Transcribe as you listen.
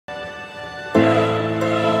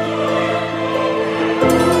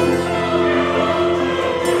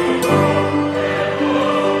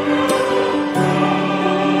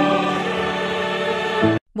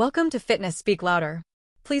to Fitness Speak Louder.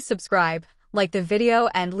 Please subscribe, like the video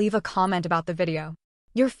and leave a comment about the video.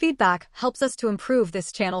 Your feedback helps us to improve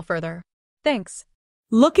this channel further. Thanks.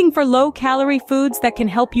 Looking for low-calorie foods that can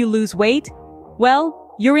help you lose weight?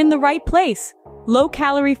 Well, you're in the right place.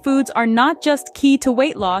 Low-calorie foods are not just key to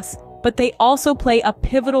weight loss, but they also play a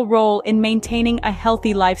pivotal role in maintaining a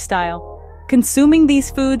healthy lifestyle. Consuming these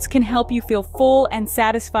foods can help you feel full and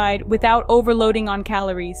satisfied without overloading on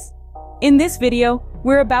calories. In this video,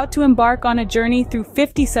 we're about to embark on a journey through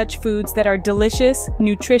 50 such foods that are delicious,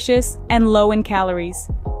 nutritious, and low in calories.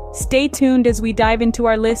 Stay tuned as we dive into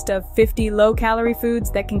our list of 50 low-calorie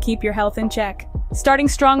foods that can keep your health in check. Starting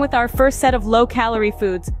strong with our first set of low-calorie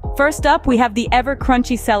foods. First up, we have the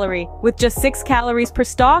ever-crunchy celery. With just 6 calories per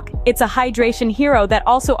stalk, it's a hydration hero that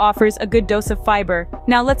also offers a good dose of fiber.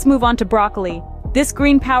 Now let's move on to broccoli. This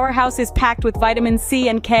green powerhouse is packed with vitamins C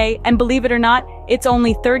and K, and believe it or not, it's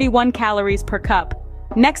only 31 calories per cup.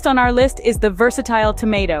 Next on our list is the versatile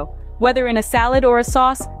tomato. Whether in a salad or a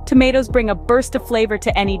sauce, tomatoes bring a burst of flavor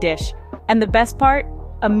to any dish. And the best part?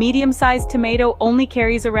 A medium-sized tomato only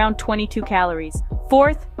carries around 22 calories.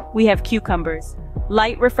 Fourth, we have cucumbers.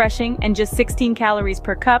 Light, refreshing, and just 16 calories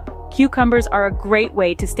per cup, cucumbers are a great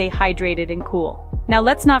way to stay hydrated and cool. Now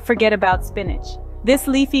let's not forget about spinach. This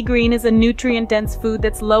leafy green is a nutrient-dense food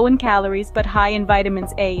that's low in calories but high in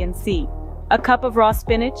vitamins A and C. A cup of raw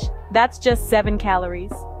spinach? That's just 7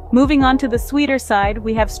 calories. Moving on to the sweeter side,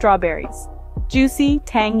 we have strawberries. Juicy,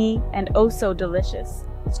 tangy, and oh so delicious.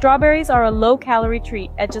 Strawberries are a low-calorie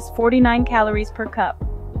treat at just 49 calories per cup.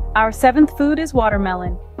 Our 7th food is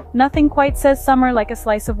watermelon. Nothing quite says summer like a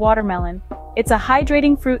slice of watermelon. It's a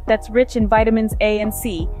hydrating fruit that's rich in vitamins A and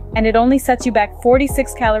C, and it only sets you back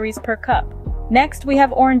 46 calories per cup. Next, we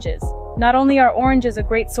have oranges. Not only are oranges a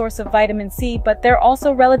great source of vitamin C, but they're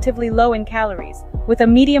also relatively low in calories, with a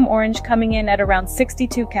medium orange coming in at around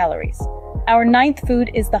 62 calories. Our 9th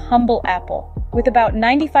food is the humble apple. With about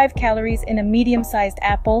 95 calories in a medium-sized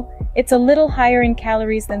apple, it's a little higher in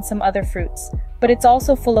calories than some other fruits, but it's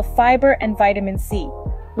also full of fiber and vitamin C.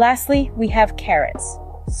 Lastly, we have carrots.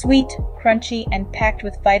 Sweet, crunchy, and packed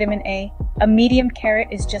with vitamin A, a medium carrot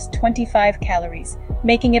is just 25 calories,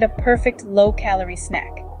 making it a perfect low-calorie snack.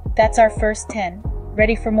 That's our first 10.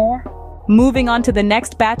 Ready for more? Moving on to the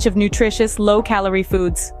next batch of nutritious, low-calorie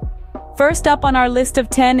foods. First up on our list of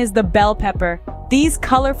 10 is the bell pepper. These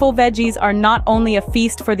colorful veggies are not only a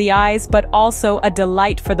feast for the eyes, but also a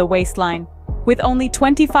delight for the waistline. With only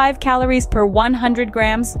 25 calories per 100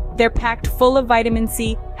 grams, they're packed full of vitamin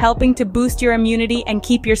C, helping to boost your immunity and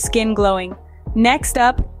keep your skin glowing. Next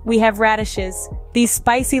up, we have radishes. These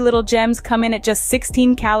spicy little gems come in at just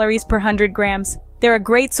 16 calories per 100 grams. They're a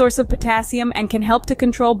great source of potassium and can help to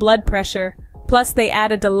control blood pressure. Plus, they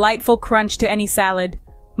add a delightful crunch to any salad.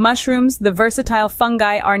 Mushrooms, the versatile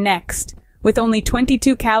fungi, are next. With only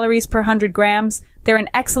 22 calories per 100 grams, they're an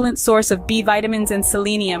excellent source of B vitamins and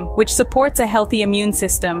selenium, which supports a healthy immune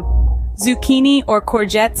system. Zucchini, or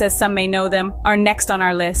courgettes as some may know them, are next on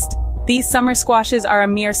our list. These summer squashes are a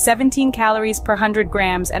mere 17 calories per 100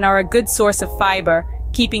 grams and are a good source of fiber,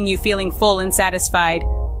 keeping you feeling full and satisfied.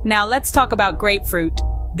 Now let's talk about grapefruit.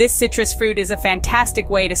 This citrus fruit is a fantastic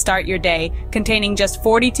way to start your day, containing just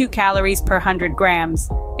 42 calories per 100 grams.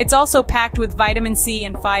 It's also packed with vitamin C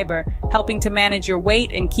and fiber, helping to manage your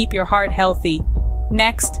weight and keep your heart healthy.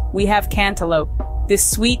 Next, we have cantaloupe. This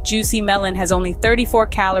sweet, juicy melon has only 34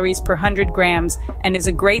 calories per 100 grams and is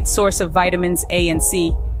a great source of vitamins A and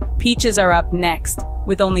C. Peaches are up next.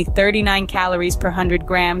 With only 39 calories per 100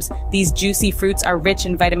 grams, these juicy fruits are rich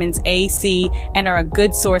in vitamins A, C, and are a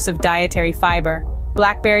good source of dietary fiber.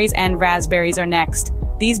 Blackberries and raspberries are next.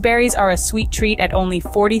 These berries are a sweet treat at only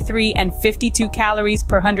 43 and 52 calories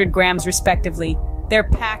per 100 grams respectively. They're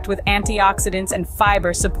packed with antioxidants and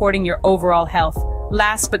fiber supporting your overall health.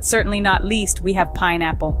 Last but certainly not least, we have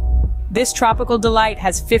pineapple. This tropical delight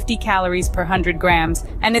has 50 calories per 100 grams,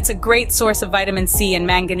 and it's a great source of vitamin C and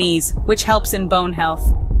manganese, which helps in bone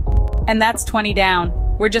health. And that's 20 down.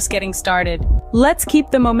 We're just getting started. Let's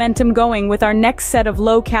keep the momentum going with our next set of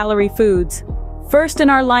low-calorie foods. First in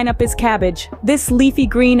our lineup is cabbage. This leafy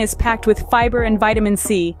green is packed with fiber and vitamin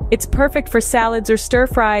C. It's perfect for salads or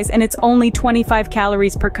stir-fries, and it's only 25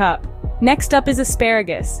 calories per cup. Next up is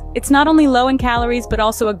asparagus. It's not only low in calories, but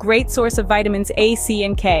also a great source of vitamins A, C,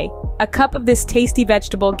 and K. A cup of this tasty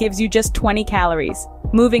vegetable gives you just 20 calories.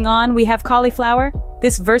 Moving on, we have cauliflower.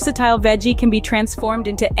 This versatile veggie can be transformed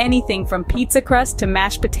into anything from pizza crust to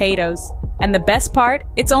mashed potatoes. And the best part,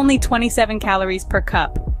 it's only 27 calories per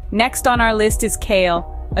cup. Next on our list is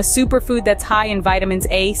kale, a superfood that's high in vitamins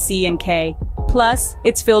A, C, and K. Plus,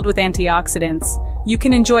 it's filled with antioxidants. You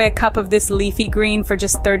can enjoy a cup of this leafy green for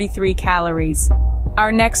just 33 calories.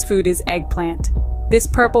 Our next food is eggplant. This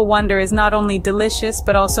purple wonder is not only delicious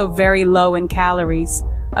but also very low in calories.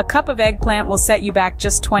 A cup of eggplant will set you back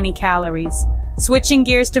just 20 calories. Switching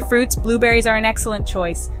gears to fruits, blueberries are an excellent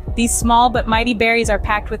choice. These small but mighty berries are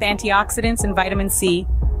packed with antioxidants and vitamin C.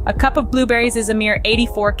 A cup of blueberries is a mere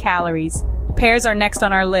 84 calories. Pears are next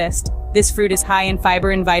on our list. This fruit is high in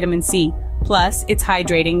fiber and vitamin C. Plus, it's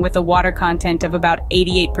hydrating with a water content of about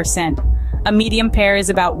 88%. A medium pear is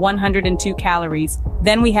about 102 calories.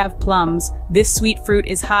 Then we have plums. This sweet fruit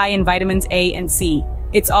is high in vitamins A and C.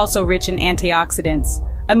 It's also rich in antioxidants.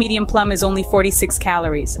 A medium plum is only 46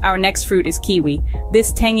 calories. Our next fruit is kiwi.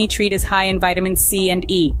 This tangy treat is high in vitamins C and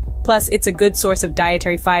E. Plus, it's a good source of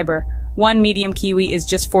dietary fiber. One medium kiwi is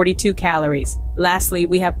just 42 calories. Lastly,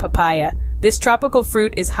 we have papaya. This tropical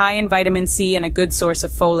fruit is high in vitamin C and a good source of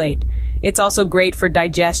folate. It's also great for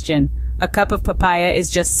digestion. A cup of papaya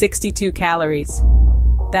is just 62 calories.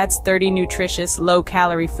 That's 30 nutritious,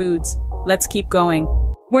 low-calorie foods. Let's keep going.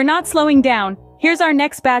 We're not slowing down. Here's our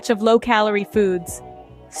next batch of low-calorie foods.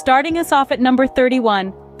 Starting us off at number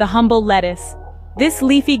 31, the humble lettuce. This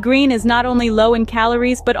leafy green is not only low in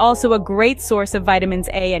calories but also a great source of vitamins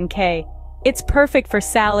A and K. It's perfect for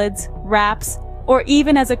salads, wraps, or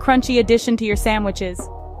even as a crunchy addition to your sandwiches.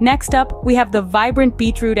 Next up, we have the vibrant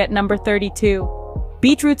beetroot at number 32.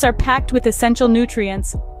 Beetroots are packed with essential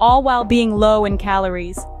nutrients, all while being low in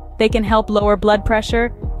calories. They can help lower blood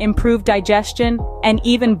pressure, improve digestion, and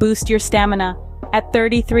even boost your stamina. At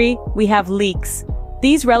 33, we have leeks.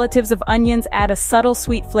 These relatives of onions add a subtle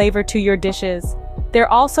sweet flavor to your dishes.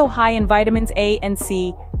 They're also high in vitamins A and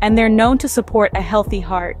C, and they're known to support a healthy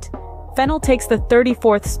heart. Fennel takes the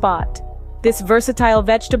 34th spot. This versatile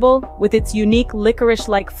vegetable, with its unique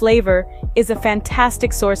licorice-like flavor, is a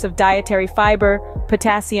fantastic source of dietary fiber,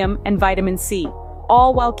 potassium, and vitamin C,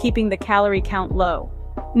 all while keeping the calorie count low.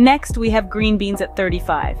 Next, we have green beans at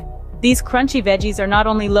 35. These crunchy veggies are not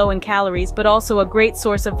only low in calories but also a great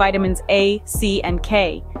source of vitamins A, C, and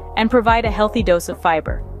K, and provide a healthy dose of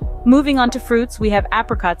fiber. Moving on to fruits, we have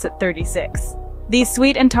apricots at 36. These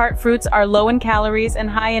sweet and tart fruits are low in calories and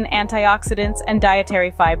high in antioxidants and dietary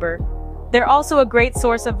fiber. They're also a great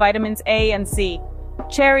source of vitamins A and C.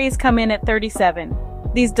 Cherries come in at 37.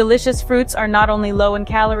 These delicious fruits are not only low in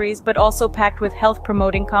calories but also packed with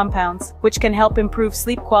health-promoting compounds, which can help improve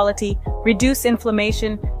sleep quality, reduce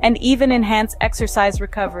inflammation, and even enhance exercise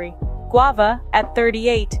recovery. Guava, at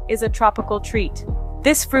 38, is a tropical treat.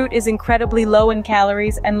 This fruit is incredibly low in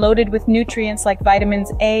calories and loaded with nutrients like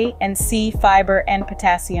vitamins A and C, fiber, and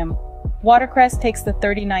potassium. Watercress takes the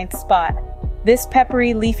 39th spot. This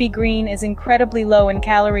peppery, leafy green is incredibly low in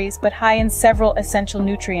calories but high in several essential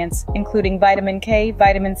nutrients, including vitamin K,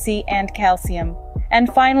 vitamin C, and calcium.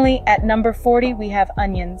 And finally, at number 40, we have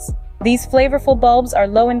onions. These flavorful bulbs are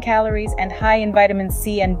low in calories and high in vitamin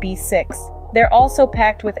C and B6. They're also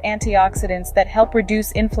packed with antioxidants that help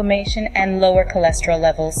reduce inflammation and lower cholesterol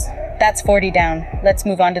levels. That's 40 down. Let's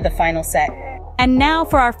move on to the final set. And now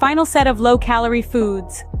for our final set of low-calorie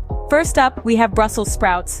foods. First up, we have Brussels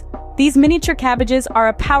sprouts. These miniature cabbages are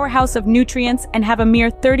a powerhouse of nutrients and have a mere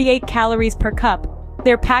 38 calories per cup.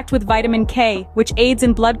 They're packed with vitamin K, which aids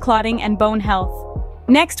in blood clotting and bone health.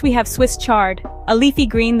 Next, we have Swiss chard, a leafy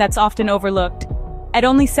green that's often overlooked. At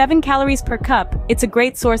only 7 calories per cup, it's a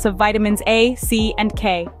great source of vitamins A, C, and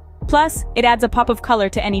K. Plus, it adds a pop of color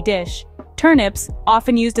to any dish. Turnips,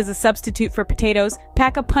 often used as a substitute for potatoes,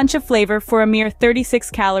 pack a punch of flavor for a mere 36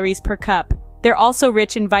 calories per cup. They're also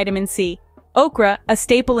rich in vitamin C. Okra, a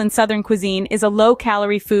staple in Southern cuisine, is a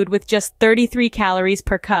low-calorie food with just 33 calories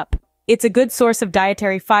per cup. It's a good source of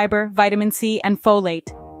dietary fiber, vitamin C, and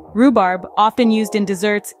folate. Rhubarb, often used in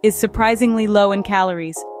desserts, is surprisingly low in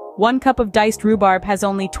calories. 1 cup of diced rhubarb has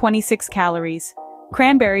only 26 calories.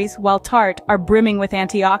 Cranberries, while tart, are brimming with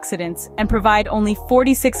antioxidants and provide only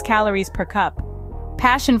 46 calories per cup.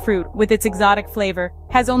 Passion fruit, with its exotic flavor,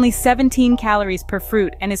 has only 17 calories per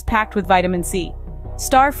fruit and is packed with vitamin C.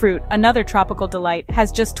 Star fruit, another tropical delight,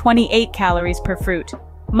 has just 28 calories per fruit.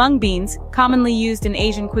 Mung beans, commonly used in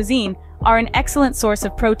Asian cuisine, are an excellent source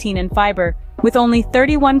of protein and fiber, with only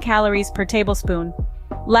 31 calories per tablespoon.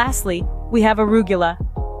 Lastly, we have arugula.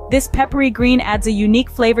 This peppery green adds a unique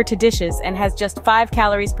flavor to dishes and has just 5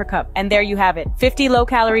 calories per cup. And there you have it, 50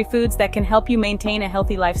 low-calorie foods that can help you maintain a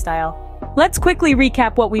healthy lifestyle. Let's quickly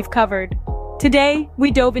recap what we've covered. Today, we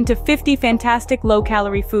dove into 50 fantastic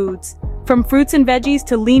low-calorie foods. From fruits and veggies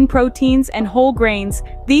to lean proteins and whole grains,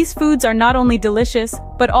 these foods are not only delicious,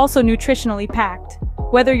 but also nutritionally packed.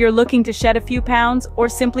 Whether you're looking to shed a few pounds or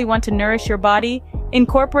simply want to nourish your body,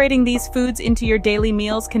 Incorporating these foods into your daily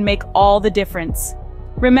meals can make all the difference.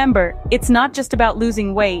 Remember, it's not just about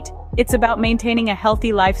losing weight, it's about maintaining a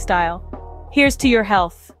healthy lifestyle. Here's to your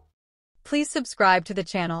health. Please subscribe to the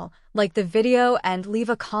channel, like the video, and leave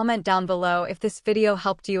a comment down below if this video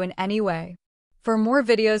helped you in any way. For more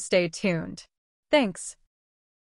videos, stay tuned. Thanks.